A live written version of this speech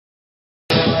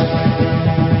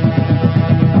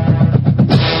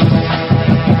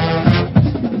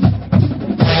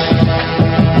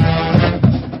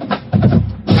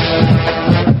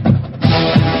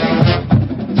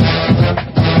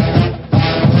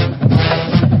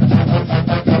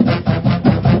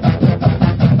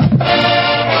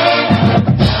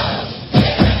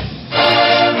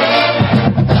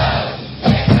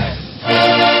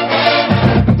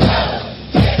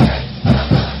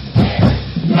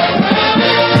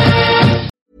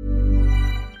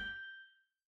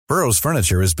Burrow's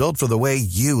furniture is built for the way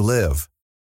you live.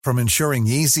 From ensuring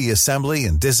easy assembly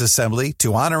and disassembly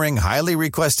to honoring highly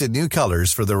requested new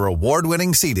colors for their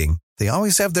award-winning seating, they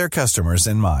always have their customers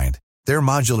in mind. Their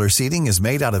modular seating is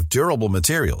made out of durable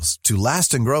materials to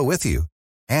last and grow with you.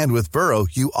 And with Burrow,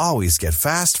 you always get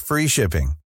fast, free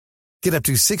shipping. Get up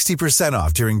to 60%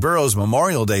 off during Burrow's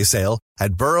Memorial Day sale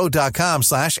at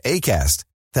burrow.com/ACAST.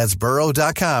 That's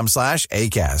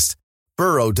burrow.com/ACAST.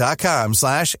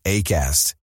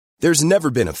 burrow.com/ACAST. There's never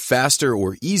been a faster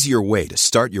or easier way to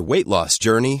start your weight loss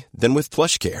journey than with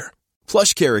PlushCare.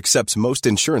 PlushCare accepts most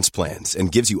insurance plans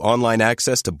and gives you online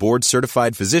access to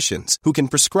board-certified physicians who can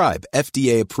prescribe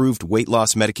FDA-approved weight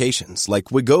loss medications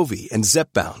like Wegovy and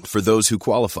Zepbound for those who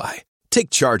qualify. Take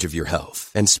charge of your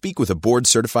health and speak with a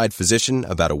board-certified physician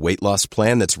about a weight loss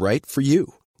plan that's right for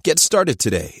you. Get started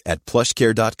today at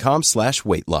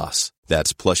plushcare.com/weight loss.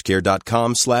 That's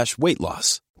plushcare.com/weight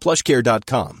loss.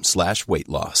 plushcare.com/weight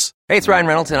loss. Hey, it's Ryan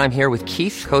Reynolds, and I'm here with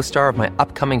Keith, co-star of my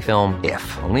upcoming film,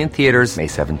 If, only in theaters May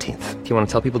 17th. Do you want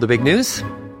to tell people the big news?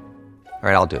 All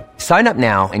right, I'll do it. Sign up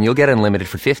now and you'll get unlimited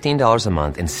for $15 a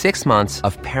month and 6 months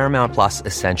of Paramount Plus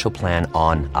Essential Plan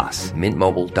on us.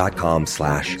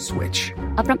 MintMobile.com/switch.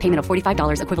 Upfront payment of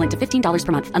 $45 equivalent to $15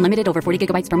 per month. Unlimited over 40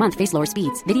 gigabytes per month. Face lower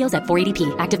speeds. Videos at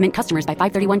 480p. Active Mint customers by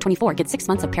 531.24 get 6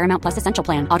 months of Paramount Plus Essential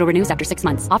Plan. Auto renews after 6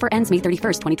 months. Offer ends May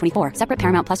 31st, 2024. Separate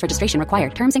Paramount Plus registration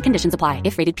required. Terms and conditions apply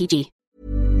if rated PG.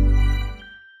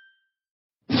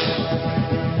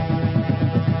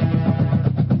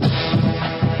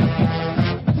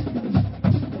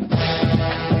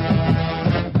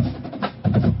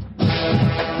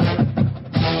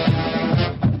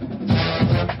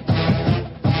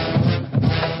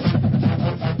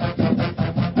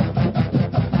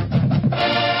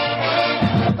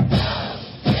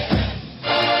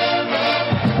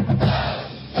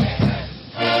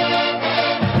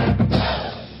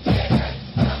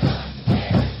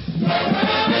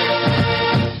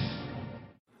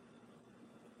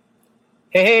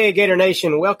 Hey, Gator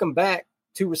Nation, welcome back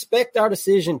to Respect Our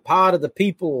Decision, Pod of the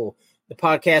People, the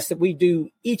podcast that we do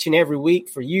each and every week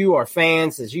for you, our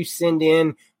fans, as you send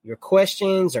in your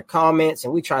questions or comments,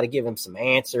 and we try to give them some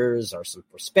answers or some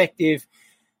perspective.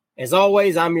 As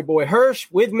always, I'm your boy Hirsch.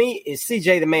 With me is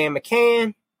CJ the Man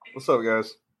McCann. What's up,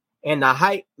 guys? And the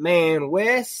hype man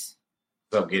Wes.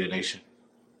 What's up, Gator Nation?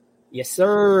 Yes,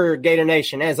 sir, Gator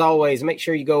Nation. As always, make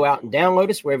sure you go out and download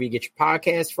us wherever you get your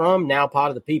podcast from. Now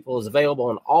Pod of the People is available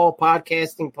on all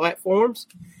podcasting platforms.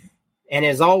 And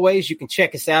as always, you can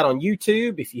check us out on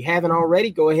YouTube. If you haven't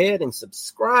already, go ahead and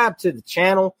subscribe to the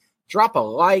channel. Drop a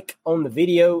like on the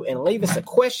video and leave us a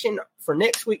question for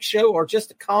next week's show or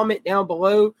just a comment down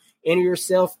below. Enter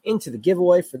yourself into the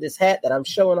giveaway for this hat that I'm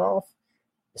showing off.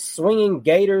 The Swinging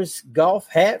Gators golf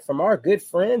hat from our good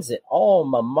friends at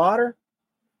Alma Mater.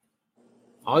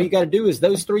 All you got to do is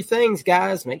those three things,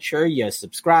 guys. Make sure you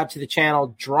subscribe to the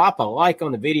channel, drop a like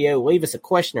on the video, leave us a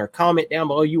question or comment down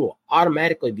below. You will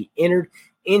automatically be entered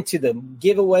into the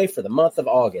giveaway for the month of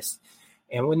August.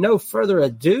 And with no further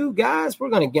ado, guys,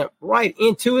 we're going to get right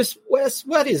into it. Wes,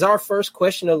 what is our first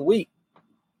question of the week?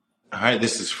 All right,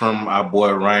 this is from our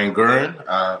boy Ryan Gurin.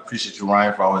 Appreciate you,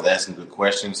 Ryan, for always asking good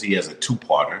questions. He has a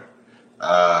two-parter.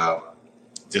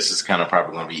 This is kind of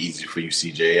probably going to be easy for you,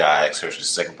 CJ. I asked her the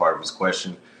second part of his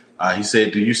question. He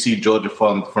said, do you see Georgia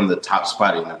falling from the top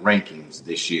spot in the rankings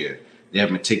this year? They have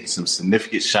been taking some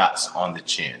significant shots on the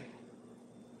chin.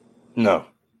 No.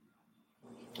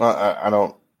 I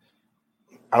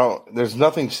don't. There's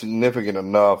nothing significant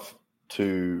enough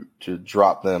to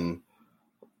drop them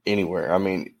anywhere. I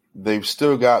mean, they've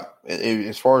still got,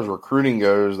 as far as recruiting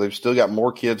goes, they've still got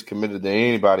more kids committed than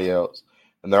anybody else,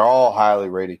 and they're all highly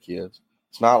rated kids.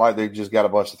 It's not like they've just got a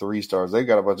bunch of 3-stars. They've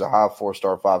got a bunch of high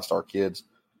 4-star, 5-star kids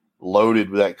loaded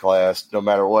with that class. No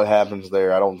matter what happens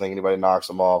there, I don't think anybody knocks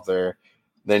them off there.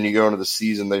 Then you go into the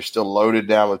season, they're still loaded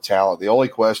down with talent. The only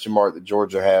question mark that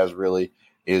Georgia has really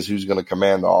is who's going to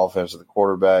command the offense of the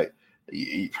quarterback.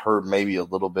 You've heard maybe a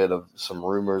little bit of some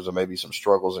rumors or maybe some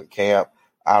struggles in camp.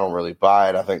 I don't really buy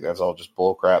it. I think that's all just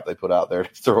bull crap they put out there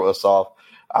to throw us off.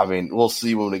 I mean, we'll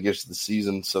see when it gets to the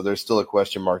season, so there's still a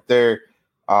question mark there.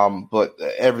 But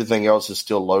everything else is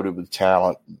still loaded with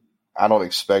talent. I don't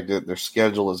expect it. Their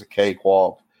schedule is a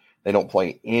cakewalk. They don't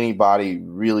play anybody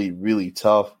really, really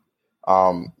tough.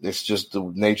 It's just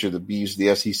the nature of the beast.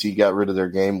 The SEC got rid of their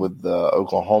game with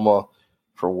Oklahoma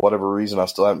for whatever reason. I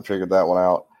still haven't figured that one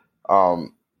out.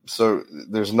 So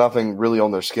there's nothing really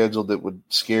on their schedule that would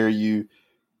scare you,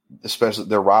 especially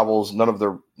their rivals. None of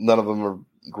them are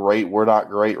great. We're not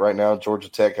great right now. Georgia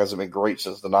Tech hasn't been great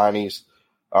since the 90s.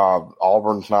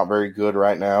 Auburn's not very good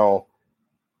right now.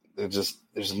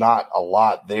 there's not a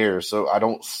lot there. So I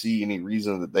don't see any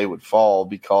reason that they would fall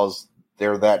because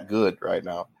they're that good right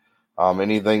now.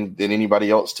 Anything that anybody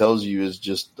else tells you is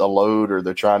just a load, or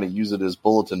they're trying to use it as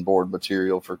bulletin board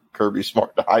material for Kirby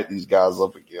Smart to hype these guys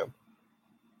up again.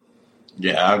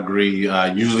 Yeah, I agree.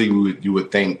 Usually you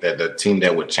would think that the team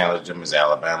that would challenge them is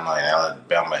Alabama, and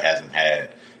Alabama hasn't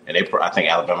had. And I think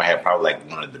Alabama had probably like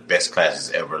one of the best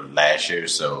classes ever last year.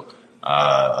 So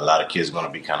a lot of kids are going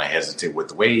to be kind of hesitant with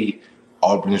the way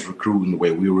Auburn is recruiting, the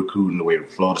way we're recruiting, the way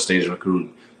Florida State is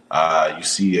recruiting. You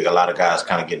see a lot of guys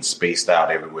kind of getting spaced out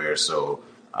everywhere. So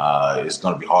it's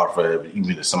going to be hard for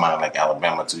even somebody like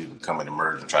Alabama to even come and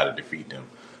emerge and try to defeat them.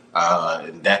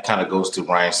 And that kind of goes to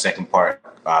Ryan's second part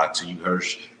to you,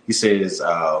 Hirsch. He says,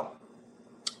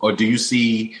 or do you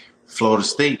see Florida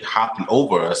State hopping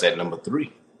over us at number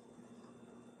 3?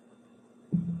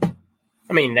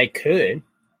 I mean, they could.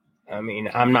 I mean,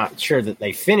 I'm not sure that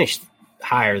they finished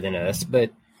higher than us, but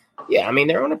yeah, I mean,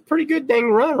 they're on a pretty good dang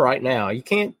run right now.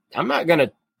 I'm not going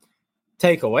to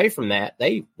take away from that.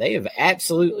 They have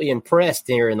absolutely impressed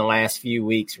here in the last few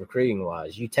weeks recruiting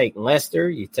wise. You take Lester,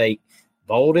 you take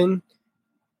Bolden.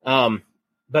 But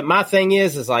my thing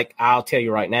is like, I'll tell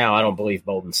you right now, I don't believe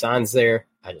Bolden signs there.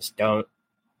 I just don't.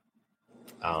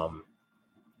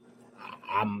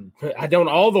 I don't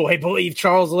all the way believe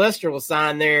Charles Lester will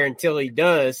sign there until he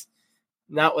does.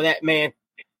 Not with that man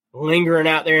lingering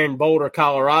out there in Boulder,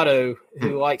 Colorado,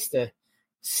 who likes to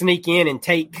sneak in and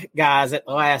take guys at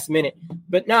the last minute.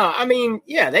 But no, I mean,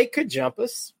 yeah, they could jump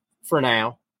us for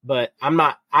now, but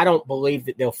I don't believe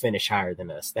that they'll finish higher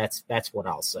than us. That's what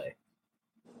I'll say.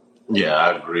 Yeah,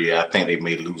 I agree. I think they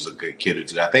may lose a good kid or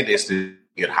two. I think they still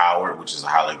get Howard, which is a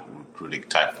highly recruited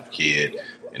type of kid.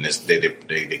 And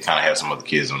they kind of have some other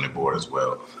kids on their board as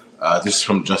well. This is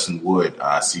from Justin Wood,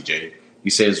 CJ. He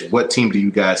says, what team do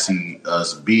you guys see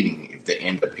us beating if they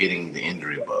end up hitting the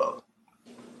injury bug?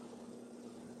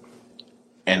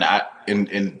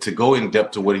 And to go in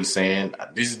depth to what he's saying,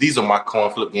 these are my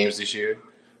coin flip games this year.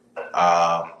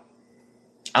 I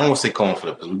don't want to say coin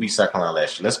flip because we beat South Carolina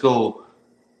last year. Let's go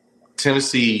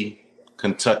Tennessee,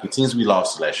 Kentucky, teams we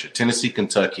lost last year. Tennessee,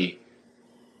 Kentucky,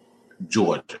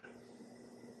 Georgia.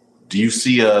 Do you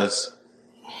see us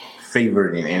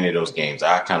favored in any of those games?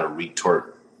 I kind of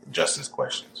retort Justin's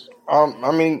questions.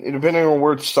 I mean, depending on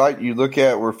which site you look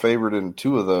at, we're favored in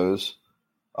 2 of those.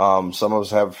 Some of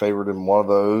us have favored in 1 of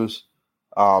those.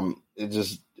 It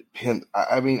just depends.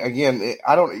 I mean, again,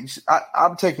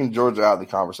 I'm taking Georgia out of the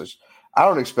conversation. I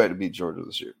don't expect to beat Georgia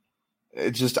this year.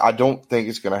 It's just I don't think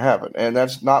it's going to happen. And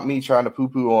that's not me trying to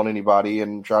poo-poo on anybody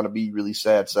and trying to be really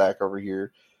sad sack over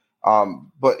here.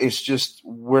 But it's just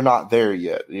we're not there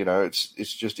yet. You know, it's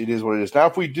just it is what it is. Now,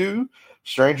 if we do,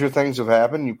 stranger things have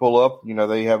happened. You pull up, you know,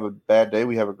 they have a bad day,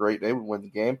 we have a great day, we win the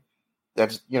game.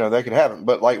 That's, you know, that could happen.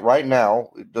 But like right now,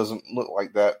 it doesn't look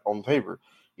like that on paper.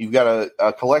 You've got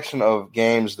a collection of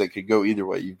games that could go either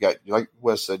way. You've got, like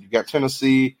Wes said, you've got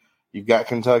Tennessee, you've got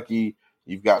Kentucky,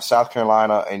 you've got South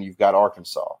Carolina, and you've got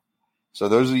Arkansas.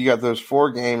 So you got those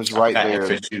 4 games right there.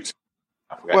 FSU.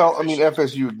 I mean,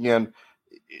 FSU again.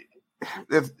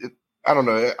 I don't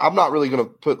know. I'm not really going to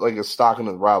put like a stock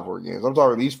into the rivalry games. I'm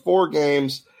talking these 4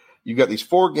 games. You've got these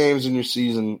 4 games in your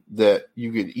season that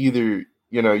you could either,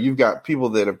 you know, you've got people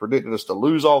that have predicted us to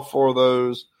lose all 4 of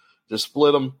those, to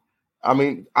split them. I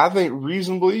mean, I think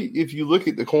reasonably, if you look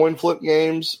at the coin flip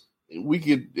games, we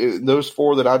could, those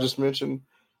 4 that I just mentioned,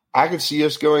 I could see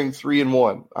us going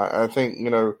 3-1. I think, you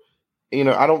know,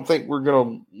 I don't think we're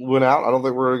going to win out. I don't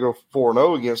think we're going to go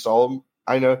 4-0 against all of them.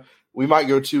 I know we might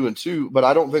go 2-2, but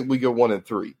I don't think we go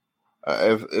 1-3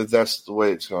 if that's the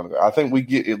way it's going to go. I think we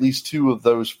get at least 2 of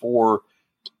those 4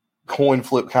 coin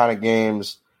flip kind of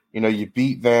games. You know, you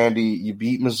beat Vandy, you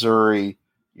beat Missouri,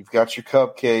 you've got your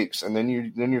cupcakes, and then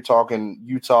you're talking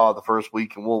Utah the first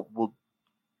week, and we'll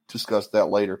discuss that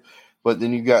later. But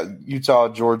then you got Utah,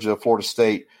 Georgia, Florida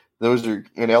State. Those are,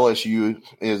 and LSU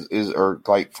are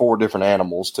like 4 different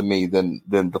animals to me than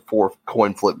the 4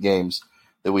 coin flip games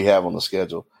that we have on the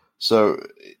schedule. So,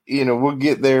 you know, we'll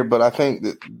get there, but I think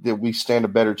that we stand a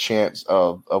better chance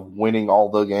of winning all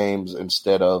the games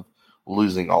instead of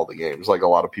losing all the games, like a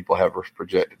lot of people have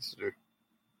projected to do.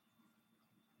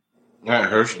 All right,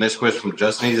 Hirsch, next question from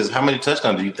Justin. He says, how many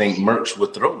touchdowns do you think Merckx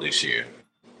would throw this year?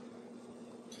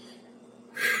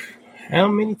 How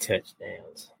many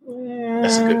touchdowns?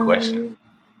 That's a good question.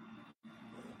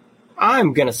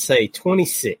 I'm going to say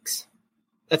 26.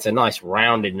 That's a nice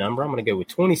rounded number. I'm going to go with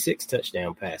 26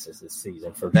 touchdown passes this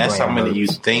season. That's how many you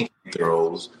think he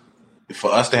throws.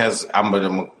 For us to have, I'm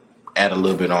going to add a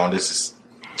little bit on. This is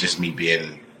just me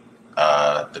being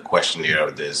the questionnaire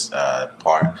of this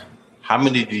part. How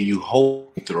many do you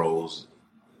hope he throws?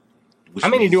 How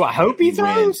many do I hope he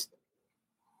throws?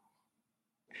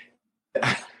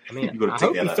 I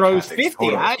hope he throws 50.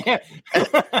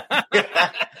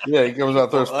 Yeah, he comes out,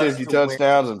 throws 50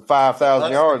 touchdowns and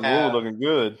 5,000 yards. We're looking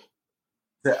good.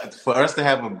 For us to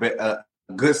have a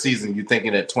good season, you're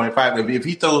thinking at 25. If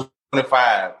he throws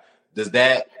 25, does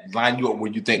that line you up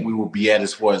where you think we will be at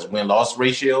as far as win-loss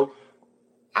ratio?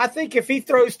 I think if he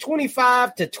throws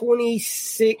 25 to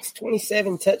 26,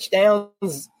 27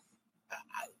 touchdowns,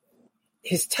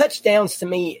 his touchdowns to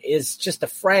me is just a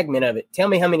fragment of it. Tell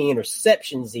me how many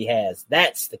interceptions he has.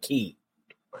 That's the key.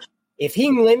 If he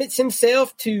limits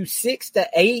himself to 6 to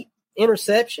 8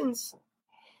 interceptions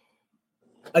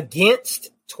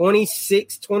against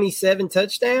 26, 27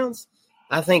 touchdowns,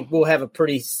 I think we'll have a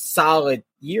pretty solid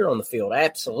year on the field.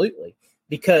 Absolutely.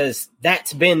 Because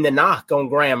that's been the knock on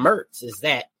Graham Mertz, is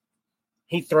that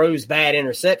he throws bad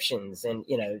interceptions. And,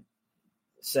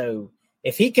 so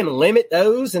if he can limit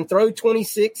those and throw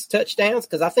 26 touchdowns,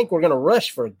 because I think we're going to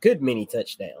rush for a good many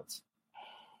touchdowns.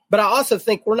 But I also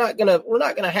think we're not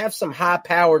gonna have some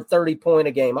high-powered 30-point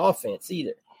a game offense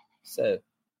either. So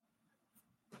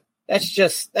that's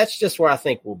just where I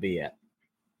think we'll be at.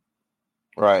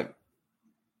 Right.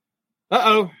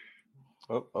 Oh.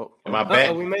 Am I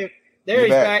back? He's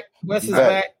back. Wes is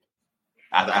back.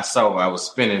 I saw I was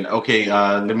spinning. Okay,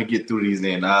 let me get through these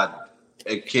then.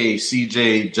 Okay,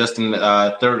 CJ, Justin,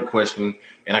 third question,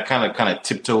 and I kind of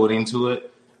tiptoed into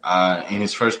it in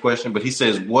his first question. But he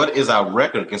says, "What is our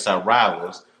record against our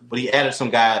rivals?" But he added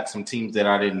some teams that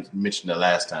I didn't mention the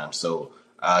last time. So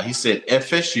he said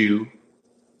FSU,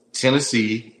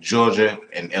 Tennessee, Georgia,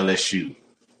 and LSU.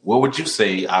 What would you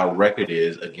say our record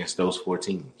is against those 4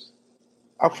 teams?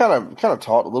 I've kind of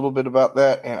talked a little bit about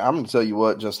that, and I'm going to tell you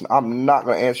what, Justin, I'm not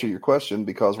going to answer your question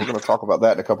because we're going to talk about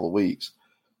that in a couple of weeks.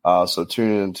 So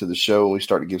tune into the show when we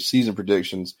start to give season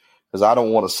predictions, because I don't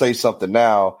want to say something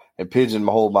now and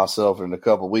pigeonhole myself in a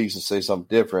couple of weeks and say something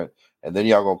different, and then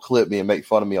y'all going to clip me and make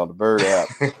fun of me on the Bird app,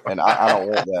 and I don't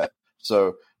want that.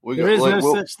 So there is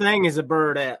no such thing as a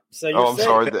Bird app. So I'm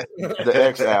sorry, the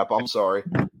X app. I'm sorry,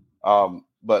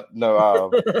 but no,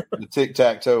 the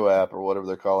Tic-Tac-Toe app or whatever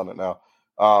they're calling it now.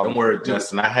 Don't worry,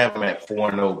 Justin. I have him at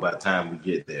 4-0 by the time we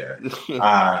get there.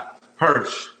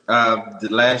 Hirsch, the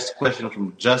last question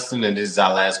from Justin, and this is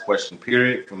our last question,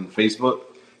 period, from Facebook.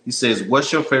 He says,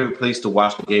 what's your favorite place to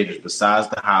watch the Gators besides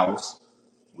the house,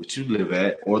 which you live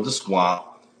at, or the swamp?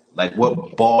 Like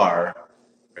what bar,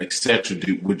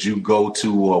 etc., would you go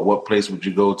to, or what place would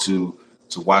you go to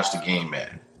watch the game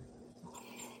at?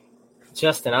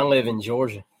 Justin, I live in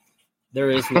Georgia. There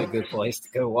is no good place to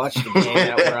go watch the game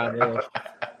out where I live.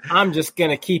 I'm just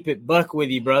going to keep it buck with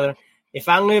you, brother. If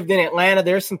I lived in Atlanta,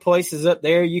 there's some places up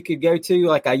there you could go to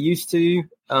like I used to.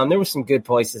 There were some good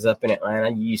places up in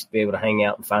Atlanta. You used to be able to hang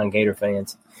out and find Gator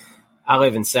fans. I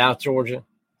live in South Georgia.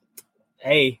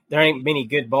 Hey, there ain't many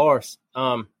good bars.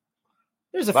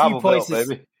 There's a few places. Belt,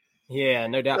 baby. Yeah,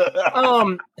 no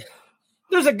doubt.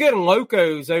 There's a good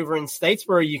Locos over in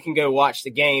Statesboro you can go watch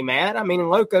the game at. I mean,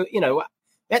 Loco,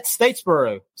 that's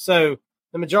Statesboro. So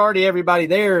the majority of everybody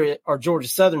there are Georgia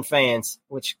Southern fans,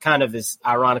 which kind of is,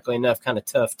 ironically enough, kind of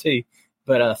tough too.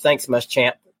 But thanks much,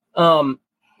 champ.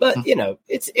 But,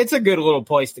 it's a good little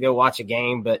place to go watch a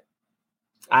game, but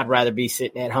I'd rather be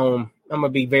sitting at home. I'm going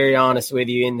to be very honest with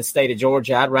you. In the state of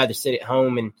Georgia, I'd rather sit at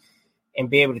home and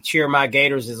be able to cheer my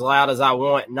Gators as loud as I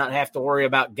want and not have to worry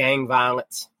about gang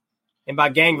violence. And by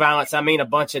gang violence, I mean a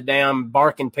bunch of damn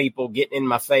barking people getting in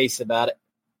my face about it.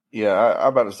 Yeah, I'm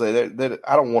about to say that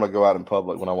I don't want to go out in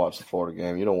public when I watch the Florida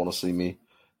game. You don't want to see me.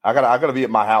 I gotta be at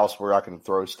my house where I can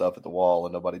throw stuff at the wall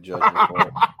and nobody judge me for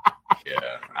it.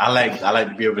 Yeah, I like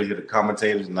to be able to hear the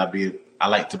commentators, and I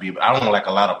don't like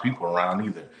a lot of people around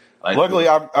either. Luckily,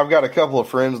 I've got a couple of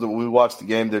friends that when we watch the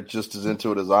game, they're just as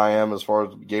into it as I am as far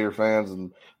as Gator fans,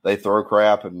 and they throw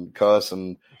crap and cuss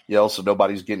and yell, so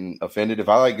nobody's getting offended. If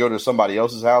I go to somebody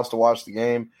else's house to watch the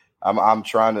game, I'm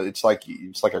trying to. It's like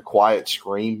a quiet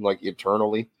scream, like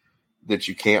internally, that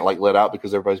you can't let out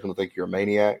because everybody's going to think you're a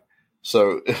maniac.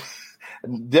 So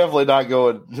definitely not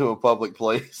going to a public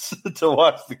place to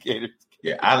watch the Gators.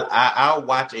 Yeah, I'll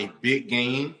watch a big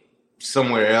game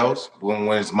somewhere else. When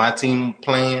it's my team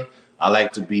playing, I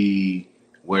like to be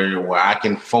where I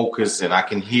can focus and I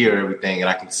can hear everything and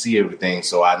I can see everything,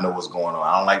 so I know what's going on.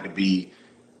 I don't like to be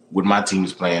with my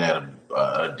team's playing at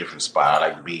a different spot. I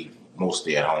like to be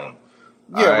mostly at home.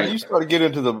 Yeah, when you start to get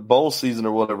into the bowl season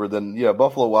or whatever, then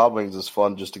Buffalo Wild Wings is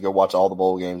fun just to go watch all the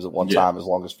bowl games at one time as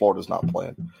long as Florida's not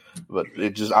playing. But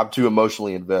I'm too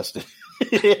emotionally invested.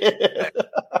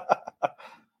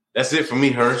 That's it for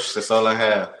me, Hirsch. That's all I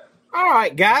have. All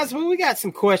right, guys. Well, we got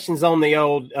some questions on the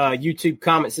old YouTube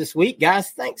comments this week.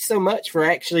 Guys, thanks so much for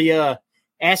actually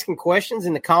asking questions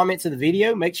in the comments of the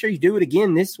video. Make sure you do it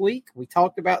again this week. We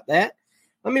talked about that.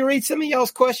 Let me read some of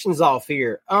y'all's questions off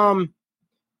here. I'll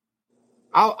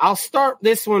start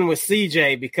this one with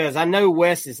CJ because I know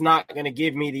Wes is not going to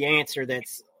give me the answer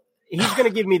he's going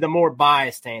to give me the more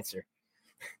biased answer.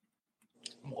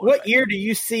 What year do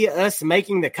you see us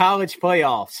making the college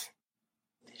playoffs?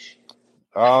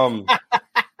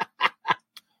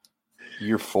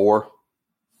 Year 4.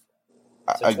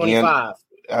 So Again, 25.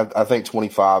 I think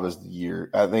 25 is the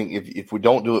year. I think if we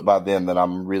don't do it by then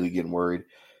I'm really getting worried.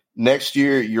 Next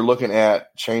year, you're looking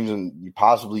at changing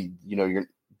possibly, your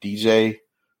DJ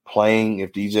playing.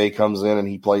 If DJ comes in and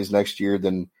he plays next year,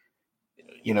 then,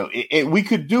 we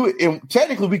could do it. And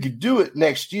technically, we could do it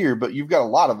next year, but you've got a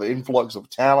lot of influx of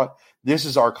talent. This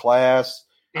is our class.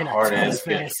 And hard-ass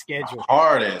schedule.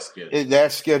 Hard-ass schedule.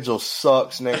 That schedule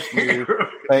sucks next year,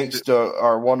 thanks to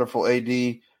our wonderful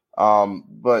AD.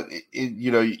 But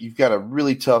you've got a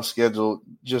really tough schedule.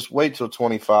 Just wait till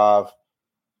 25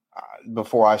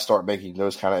 before I start making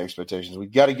those kind of expectations. We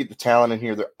got to get the talent in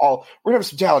here. We're gonna have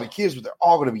some talented kids, but they're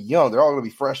all going to be young. They're all going to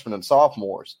be freshmen and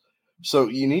sophomores. So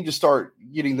you need to start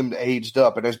getting them aged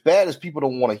up. And as bad as people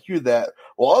don't want to hear that,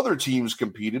 well, other teams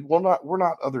competed. Well, we're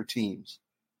not other teams.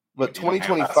 But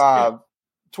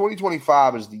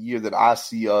 2025 is the year that I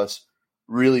see us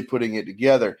really putting it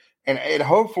together. And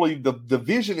hopefully the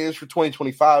vision is for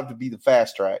 2025 to be the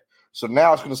fast track. So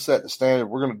now it's going to set the standard.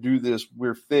 We're going to do this.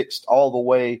 We're fixed all the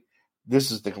way.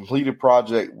 This is the completed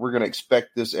project. We're going to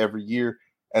expect this every year,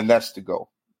 and that's the goal.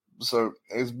 So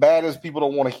as bad as people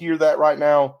don't want to hear that right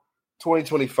now,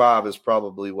 2025 is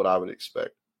probably what I would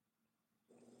expect.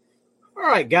 All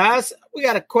right, guys. We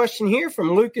got a question here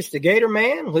from Lucas the Gator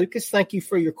Man. Lucas, thank you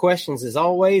for your questions as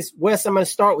always. Wes, I'm going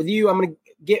to start with you. I'm going to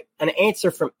get an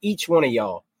answer from each one of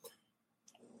y'all.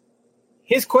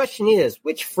 His question is,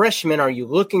 which freshman are you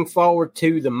looking forward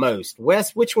to the most?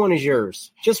 Wes, which one is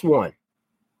yours? Just one.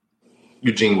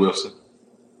 Eugene Wilson.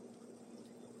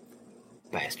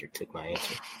 Bastard took my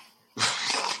answer.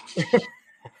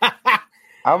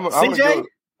 I'm CJ?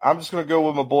 I'm just going to go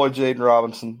with my boy Jaden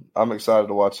Robinson. I'm excited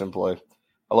to watch him play.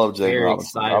 I love Jaden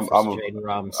Robinson. Jaden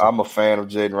Robinson. I'm a fan of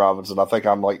Jaden Robinson. I think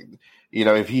I'm like,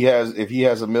 if he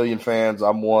has a million fans,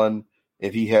 I'm one.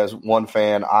 If he has one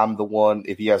fan, I'm the one.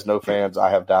 If he has no fans,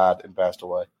 I have died and passed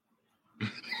away.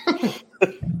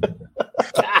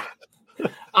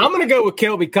 I'm going to go with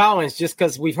Kelby Collins just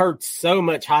because we've heard so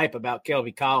much hype about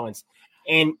Kelby Collins.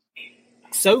 And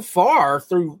so far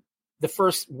through the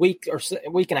first week or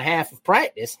week and a half of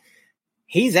practice,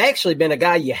 he's actually been a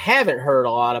guy you haven't heard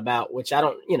a lot about, which I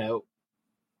don't,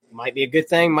 might be a good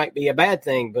thing, might be a bad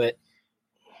thing, but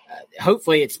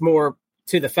hopefully it's more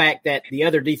to the fact that the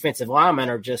other defensive linemen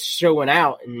are just showing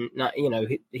out and not,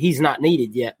 he's not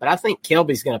needed yet. But I think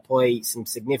Kelby's going to play some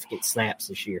significant snaps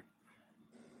this year.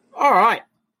 All right.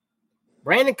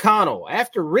 Brandon Connell,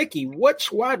 after Ricky,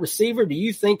 which wide receiver do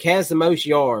you think has the most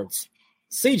yards?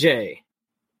 CJ.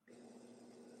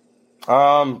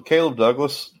 Caleb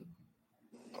Douglas.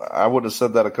 I would have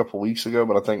said that a couple weeks ago,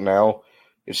 but I think now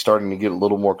it's starting to get a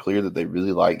little more clear that they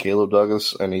really like Caleb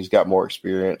Douglas, and he's got more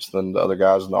experience than the other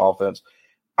guys in the offense.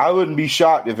 I wouldn't be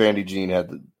shocked if Andy Jean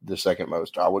had the second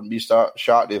most. I wouldn't be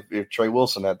shocked if Trey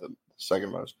Wilson had the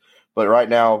second most. But right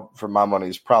now, for my money,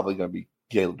 it's probably going to be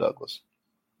Caleb Douglas.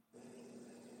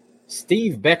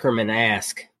 Steve Beckerman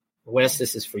asked, Wes,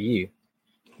 this is for you.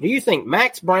 Do you think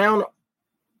Max Brown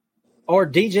or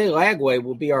DJ Lagway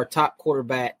will be our top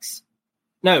quarterbacks?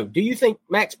 No, do you think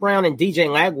Max Brown and DJ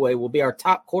Lagway will be our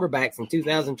top quarterbacks in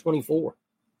 2024?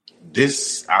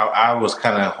 I was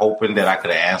kind of hoping that I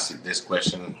could have answered this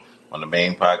question on the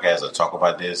main podcast or talk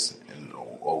about this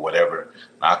or whatever.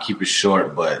 I'll keep it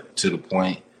short, but to the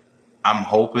point. I'm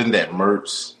hoping that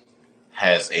Mertz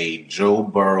has a Joe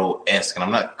Burrow-esque, and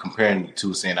I'm not comparing the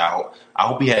two, saying I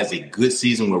hope he has a good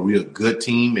season where we're a good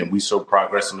team and we show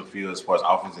progress on the field as far as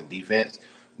offense and defense,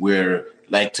 where,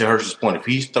 like to Hershey's point, if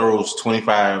he throws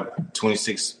 25,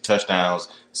 26 touchdowns,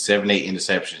 7, 8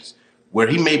 interceptions, where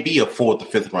he may be a 4th or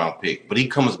 5th round pick, but he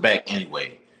comes back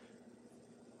anyway.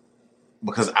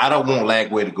 Because I don't want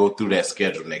Lagway to go through that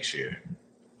schedule next year.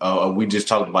 We just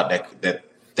talked about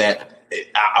that.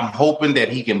 I'm hoping that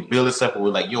he can build himself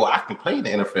with like, I can play in the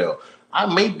NFL.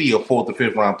 I may be a 4th or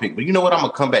 5th round pick, but you know what? I'm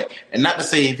going to come back. And not to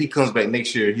say if he comes back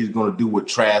next year, he's going to do what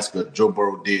Trask or Joe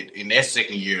Burrow did in their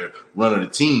second year running the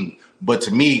team. But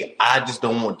to me, I just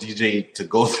don't want DJ to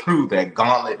go through that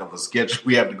gauntlet of a schedule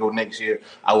we have to go next year.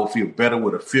 I will feel better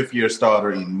with a 5th-year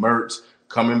starter in Mertz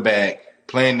coming back,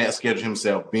 playing that schedule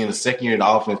himself, being a second year in the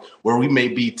offense, where we may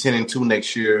be 10-2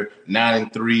 next year,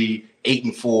 9-3,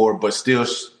 8-4, but still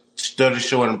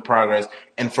showing progress.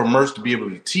 And for Mertz to be able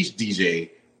to teach DJ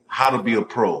how to be a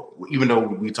pro, even though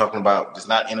we're talking about it's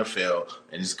not NFL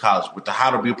and it's college, but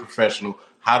how to be a professional,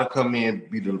 how to come in,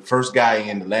 be the first guy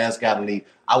in, the last guy to leave.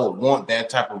 I would want that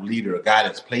type of leader, a guy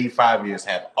that's played 5 years,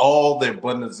 have all the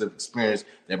abundance of experience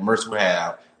that Mertz will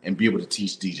have, and be able to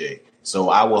teach DJ. So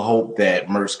I will hope that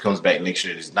Mertz comes back next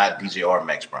year. It's not DJ or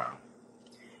Max Brown.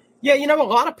 Yeah, a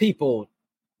lot of people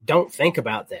don't think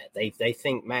about that. They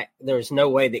think there's no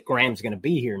way that Graham's going to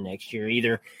be here next year.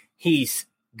 Either he's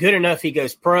good enough he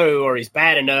goes pro, or he's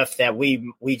bad enough that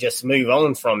we just move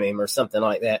on from him or something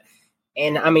like that.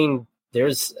 And I mean,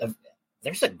 there's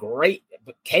a great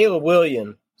Caleb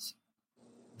Williams,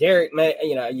 Derek May.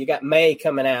 You got May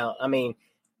coming out. I mean,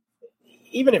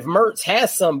 even if Mertz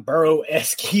has some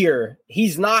Burrow-esque year,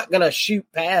 he's not going to shoot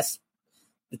past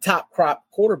the top crop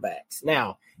quarterbacks.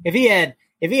 Now, if he had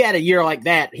a year like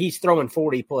that, he's throwing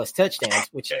 40-plus touchdowns,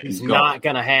 which he's not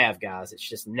going to have, guys. It's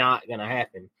just not going to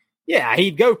happen. Yeah,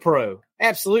 he'd go pro.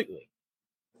 Absolutely.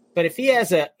 But if he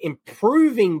has an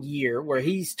improving year where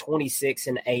he's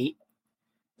 26-8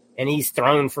 and he's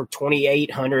thrown for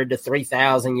 2,800 to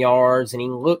 3,000 yards and he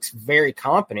looks very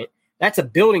competent, that's a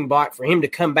building block for him to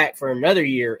come back for another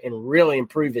year and really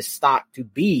improve his stock to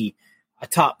be a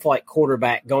top-flight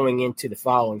quarterback going into the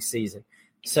following season.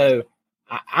 So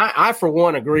I for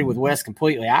one, agree with Wes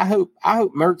completely. I hope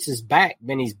Mertz is back,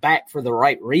 but he's back for the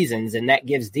right reasons, and that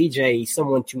gives DJ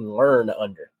someone to learn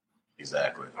under.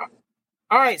 Exactly.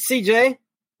 All right, CJ,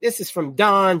 this is from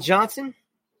Don Johnson,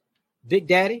 Big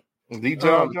Daddy.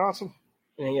 Don Johnson.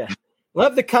 Yeah.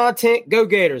 Love the content. Go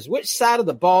Gators. Which side of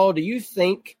the ball do you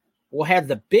think will have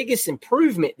the biggest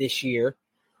improvement this year,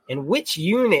 and which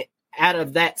unit out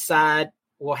of that side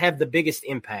will have the biggest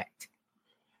impact?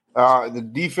 The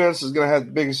defense is going to have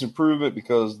the biggest improvement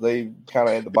because they kind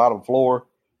of at the bottom floor.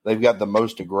 They've got the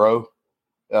most to grow.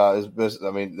 The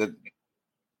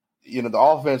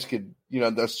offense could,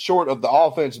 the short of the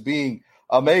offense being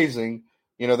amazing,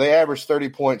 they averaged 30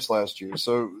 points last year.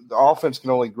 So the offense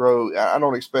can only grow. I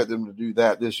don't expect them to do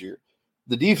that this year.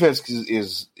 The defense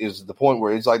is the point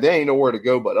where it's like they ain't nowhere to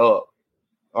go but up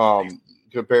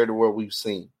compared to what we've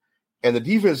seen. And the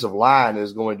defensive line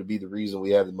is going to be the reason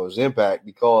we have the most impact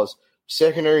because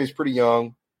secondary is pretty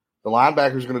young. The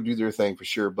linebackers are going to do their thing for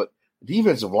sure, but the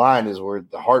defensive line is where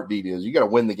the heartbeat is. You got to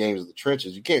win the games in the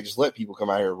trenches. You can't just let people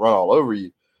come out here and run all over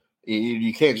you.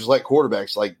 You can't just let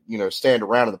quarterbacks stand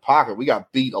around in the pocket. We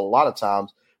got beat a lot of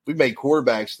times. We made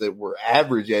quarterbacks that were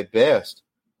average at best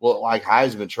look like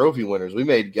Heisman Trophy winners. We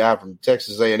made a guy from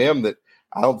Texas A&M that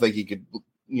I don't think he could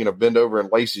bend over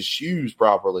and lace his shoes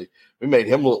properly. We made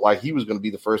him look like he was going to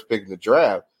be the first pick in the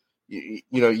draft.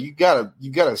 You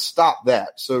gotta stop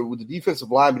that. So with the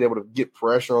defensive line being able to get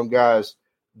pressure on guys,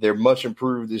 they're much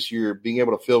improved this year. Being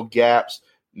able to fill gaps,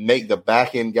 make the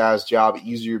back end guys' job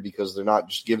easier because they're not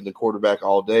just giving the quarterback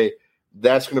all day.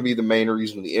 That's going to be the main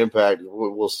reason the impact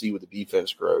we'll see with the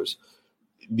defense grows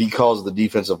because of the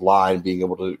defensive line being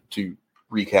able to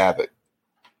wreak havoc.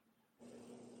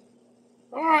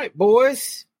 All right,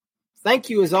 boys. Thank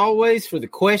you, as always, for the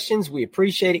questions. We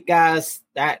appreciate it, guys.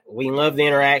 We love the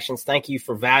interactions. Thank you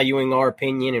for valuing our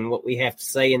opinion and what we have to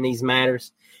say in these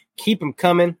matters. Keep them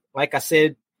coming. Like I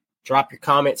said, drop your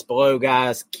comments below,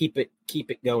 guys. Keep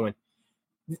it going.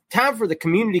 Time for the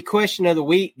community question of the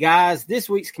week, guys. This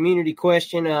week's community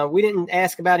question, we didn't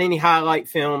ask about any highlight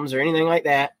films or anything like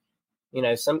that.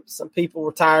 Some people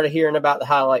were tired of hearing about the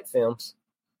highlight films.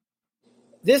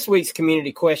 This week's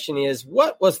community question is,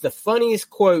 what was the funniest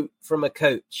quote from a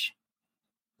coach?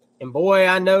 And boy,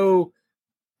 I know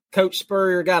Coach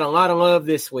Spurrier got a lot of love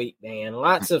this week, man.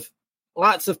 Lots of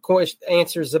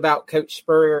answers about Coach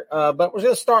Spurrier. But we're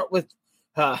going to start with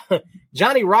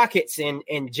Johnny Rockets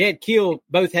and Jed Keel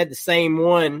both had the same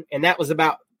one, and that was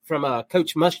from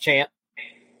Coach Muschamp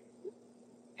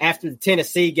after the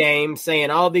Tennessee game, saying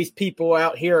all these people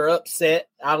out here are upset.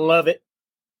 I love it.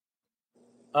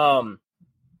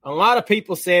 A lot of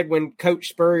people said when Coach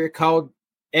Spurrier called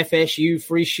FSU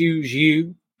Free Shoes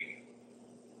U.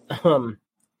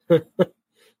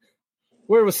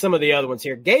 Where was some of the other ones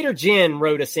here? Gator Jen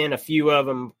wrote us in a few of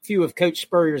them. A few of Coach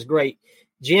Spurrier's great.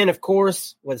 Jen, of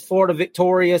course, with Florida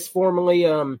Victorious, formerly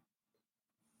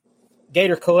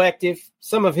Gator Collective.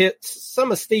 Some of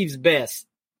Steve's best.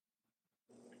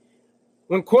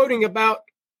 When quoting about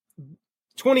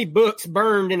 20 books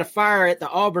burned in a fire at the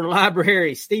Auburn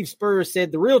Library, Steve Spurrier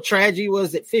said the real tragedy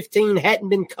was that 15 hadn't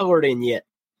been colored in yet.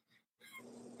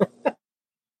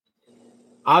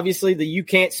 Obviously, the You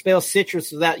Can't Spell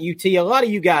Citrus Without UT. A lot of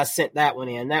you guys sent that one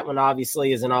in. That one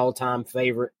obviously is an all-time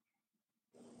favorite.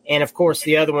 And, of course,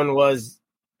 the other one was,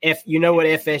 you know what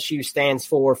FSU stands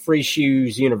for, Free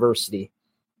Shoes University.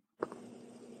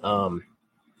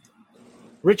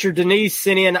 Richard Denise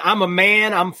sent in, I'm a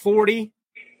Man, I'm 40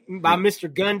 by Mr.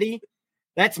 Gundy.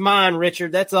 That's mine,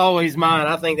 Richard. That's always mine.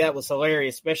 I think that was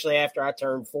hilarious, especially after I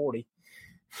turned 40.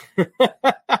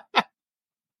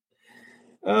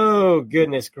 Oh,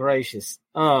 goodness gracious.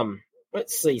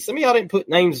 Let's see. Some of y'all didn't put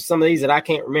names of some of these that I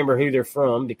can't remember who they're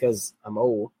from because I'm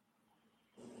old.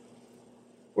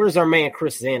 Where's our man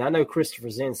Chris Zen? I know Christopher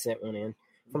Zen sent one in.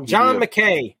 From John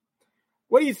McKay.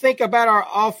 What do you think about our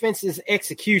offense's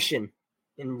execution?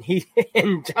 And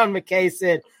John McKay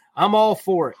said, I'm all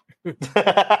for it.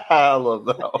 I love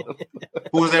that one.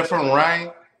 Who was that from,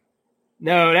 Ryan?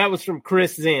 No, that was from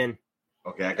Chris Zen.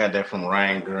 Okay, I got that from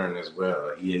Ryan Gurn as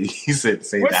well. He said the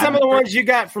same. What are some of the ones you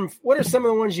got from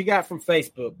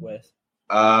Facebook, Wes?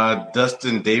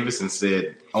 Dustin Davison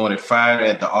said, I want to fire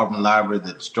at the Auburn Library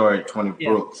that destroyed 20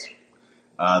 Brooks.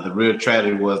 The real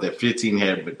tragedy was that 15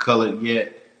 hadn't been colored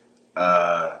yet.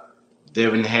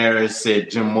 Devin Harris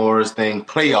said Jim Moore's thing,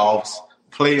 playoffs.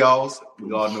 We all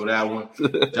know that one.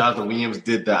 Jonathan Williams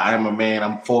did the I'm a Man,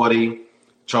 I'm 40.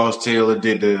 Charles Taylor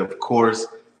did of course,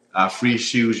 Free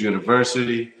Shoes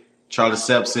University. Charlie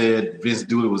Sepp said Vince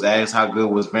Dooley was asked how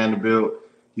good was Vanderbilt.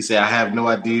 He said, I have no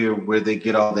idea where they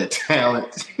get all that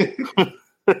talent.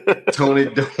 Tony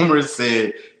Domer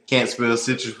said, can't spell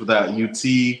citrus without UT.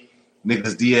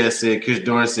 Nicholas Diaz said, Chris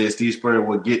Dorn said Steve Spurrier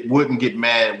wouldn't get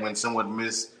mad when someone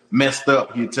messed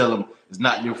up. He'd tell him, it's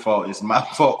not your fault. It's my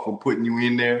fault for putting you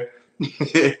in there.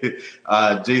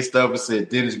 Jay Stubber said,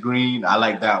 Dennis Green. I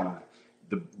like that one.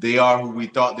 They are who we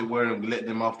thought they were, and we let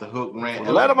them off the hook.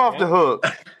 Let them off the hook.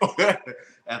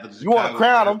 You want to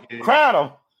crown them? Crown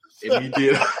them. And he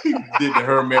did the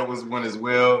Hermet was one as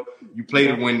well. You played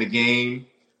to win the game.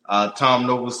 Tom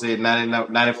Noble said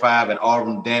 95 at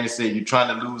Auburn. Danny said you're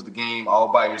trying to lose the game all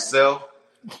by yourself.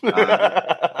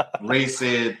 Ray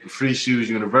said Free Shoes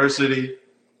University.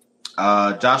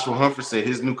 Joshua Humphrey said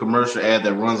his new commercial ad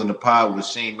that runs on the pod with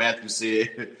Shane Matthews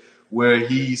said where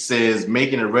he says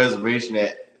making a reservation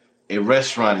at a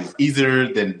restaurant is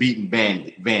easier than beating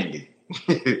Vandy.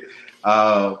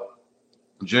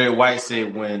 Jerry White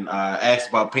said when asked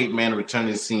about Peyton Manning returning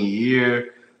his senior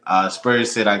year, Spurrier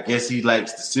said, I guess he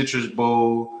likes the Citrus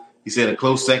Bowl. He said a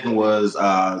close second was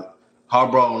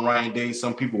Harbaugh and Ryan Day.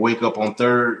 Some people wake up on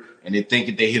third and they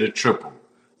think they hit a triple.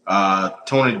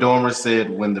 Tony Dormer said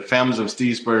when the families of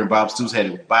Steve Spurrier and Bob Stoops had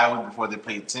a bye week before they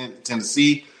played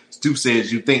Tennessee, Stoops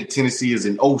says you think Tennessee is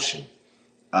an ocean.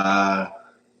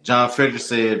 John Frederick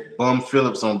said Bum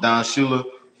Phillips on Don Shula.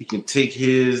 He can take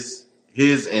his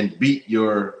and beat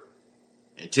your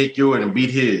and take yours and beat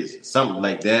his, something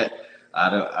like that.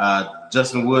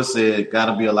 Justin Wood said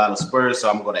gotta be a lot of Spurs, so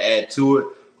I'm going to add to it.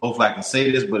 Hopefully I can say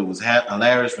this, but it was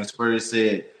hilarious when Spurs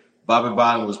said Bobby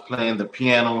Bottom was playing the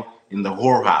piano in the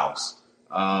whorehouse.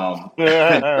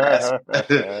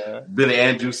 Billy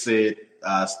Andrews said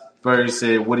Spurs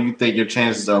said, what do you think your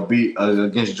chances are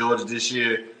against Georgia this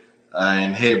year?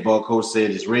 And head ball coach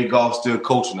said, is Ray Goff still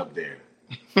coaching up there?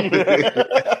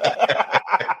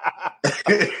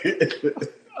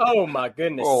 Oh my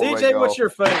goodness. CJ, what's your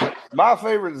favorite? My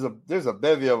favorite is there's a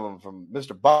bevy of them from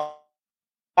Mr. Bob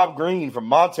Green from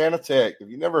Montana Tech. If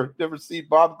you never see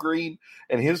Bob Green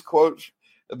and his quotes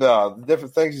about the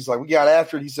different things, he's like, we got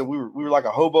after it. He said we were like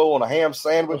a hobo on a ham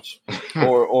sandwich,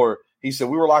 or he said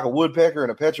we were like a woodpecker in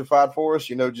a petrified forest.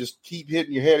 Just keep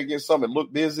hitting your head against something and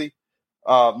look busy.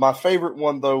 My favorite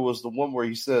one though was the one where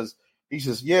he says,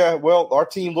 yeah, well, our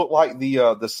team looked like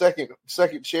the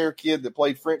second chair kid that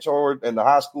played French horn in the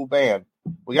high school band.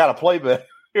 We got to play better.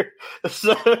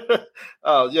 So,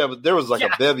 but there was like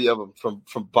a bevy of them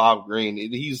from Bob Green.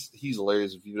 He's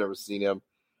hilarious if you've never seen him.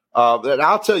 And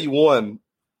I'll tell you one,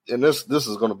 and this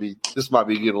might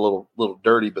be getting a little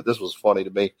dirty, but this was funny to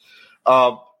me.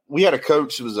 We had a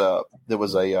coach that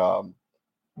was a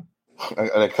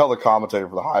color commentator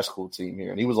for the high school team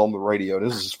here, and he was on the radio.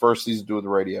 This is his first season doing the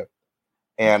radio.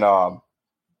 And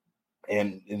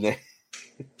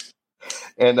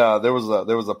there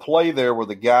was a play there where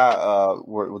the guy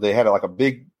where they had like a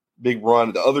big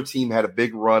run. The other team had a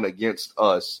big run against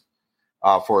us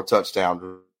for a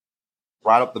touchdown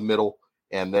right up the middle.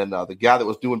 And then the guy that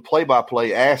was doing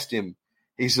play-by-play asked him,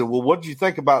 he said, well, what did you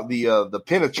think about the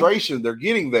penetration they're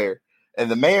getting there?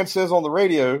 And the man says on the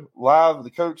radio live,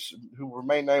 the coach who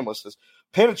remained nameless says,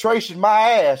 penetration my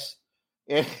ass.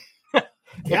 And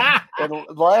and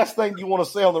the last thing you want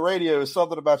to say on the radio is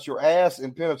something about your ass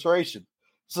and penetration.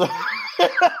 So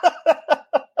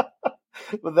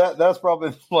But that's probably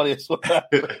the funniest one.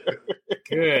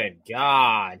 Good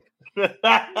God.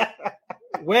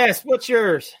 Wes, what's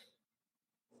yours?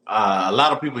 A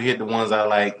lot of people hit the ones I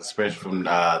like, especially from the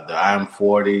I'm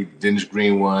 40, Dennis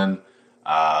Green one,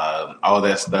 all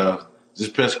that stuff.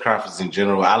 Just press conference in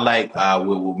general. I like what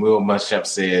Will Muschamp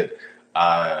said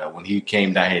when he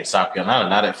came down here in South Carolina,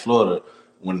 not at Florida,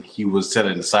 when he was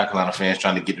telling the South Carolina fans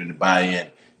trying to get them to buy in.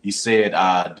 He said,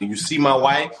 do you see my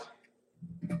wife?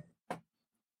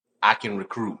 I can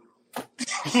recruit.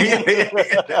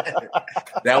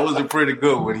 That was a pretty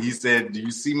good one. He said, do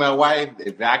you see my wife?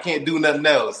 If I can't do nothing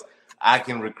else, I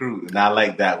can recruit. And I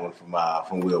like that one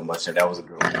from Will Muschamp. That was a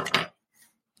good one.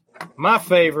 My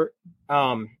favorite,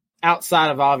 outside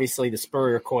of obviously the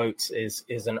Spurrier quotes, is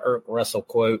an Irk Russell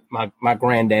quote. My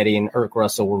granddaddy and Irk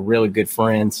Russell were really good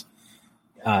friends.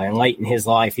 And late in his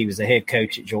life, he was the head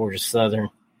coach at Georgia Southern.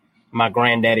 My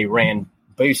granddaddy ran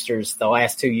boosters the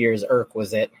last 2 years Irk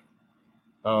was at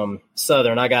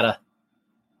Southern. I got a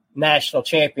national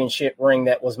championship ring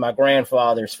that was my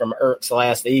grandfather's from Irk's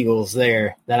last Eagles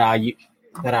there that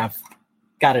I've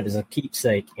got it as a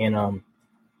keepsake. And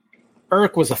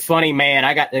Irk was a funny man.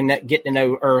 I got to get to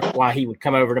know Irk while he would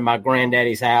come over to my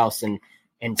granddaddy's house and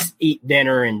eat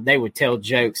dinner, and they would tell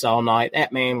jokes all night.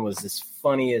 That man was as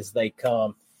funny as they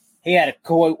come. He had a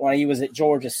quote when he was at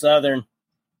Georgia Southern.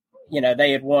 You know,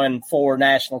 they had won 4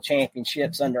 national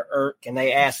championships under Irk, and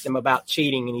they asked him about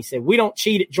cheating, and he said, "We don't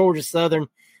cheat at Georgia Southern.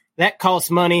 That costs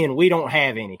money, and we don't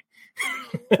have any."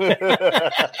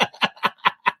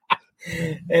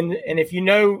 And if you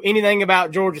know anything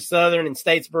about Georgia Southern and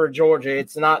Statesboro, Georgia,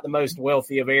 it's not the most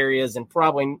wealthy of areas, and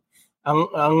probably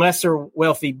a lesser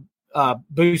wealthy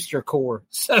booster corps.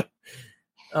 So,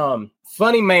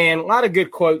 funny man, a lot of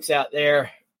good quotes out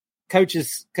there.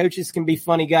 Coaches can be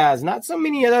funny guys. Not so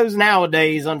many of those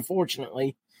nowadays,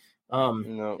 unfortunately.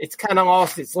 No. It's kind of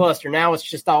lost its luster. Now it's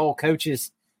just all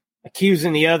coaches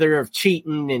accusing the other of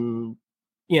cheating and,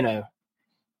 you know.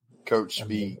 Coach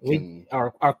speak. We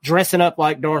are dressing up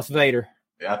like Darth Vader.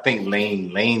 I think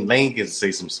Lane can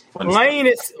say some funny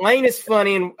stuff. Lane is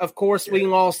funny, and of course we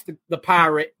lost the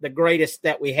Pirate, the greatest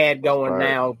that we had going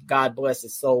now. God bless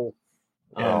his soul.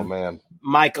 Oh man,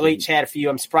 Mike Leach had a few.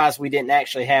 I'm surprised we didn't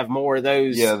actually have more of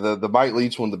those. Yeah, the Mike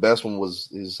Leach one, the best one was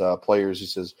his players. He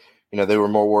says, you know, they were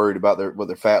more worried about what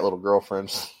their fat little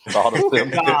girlfriends thought of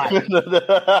them. God.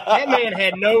 That man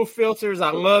had no filters.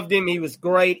 I loved him. He was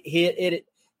great.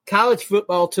 College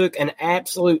football took an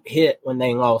absolute hit when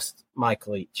they lost Mike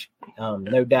Leach.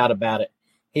 No doubt about it.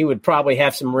 He would probably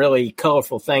have some really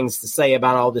colorful things to say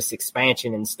about all this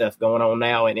expansion and stuff going on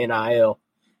now in NIL.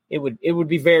 It would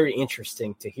be very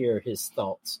interesting to hear his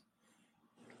thoughts.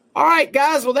 All right,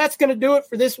 guys. Well, that's going to do it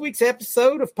for this week's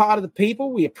episode of Pod of the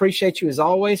People. We appreciate you, as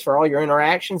always, for all your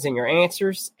interactions and your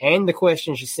answers and the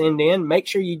questions you send in. Make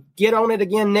sure you get on it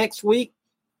again next week.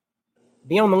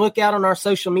 Be on the lookout on our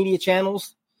social media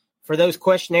channels for those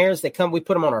questionnaires that come. We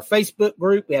put them on our Facebook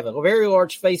group. We have a very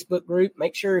large Facebook group.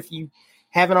 Make sure if you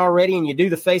haven't already and you do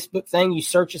the Facebook thing, you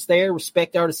search us there,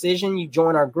 Respect Our Decision. You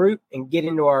join our group and get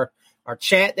into our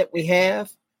chat that we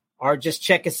have, or just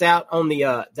check us out on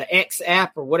the X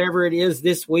app or whatever it is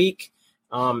this week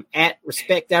at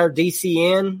Respect Our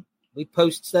DCN. We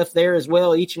post stuff there as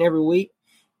well each and every week.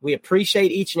 We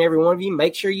appreciate each and every one of you.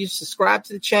 Make sure you subscribe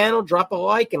to the channel, drop a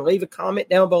like, and leave a comment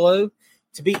down below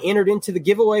to be entered into the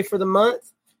giveaway for the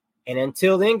month. And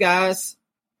until then, guys,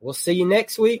 we'll see you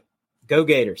next week. Go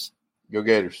Gators. Go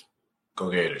Gators.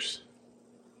 Go Gators.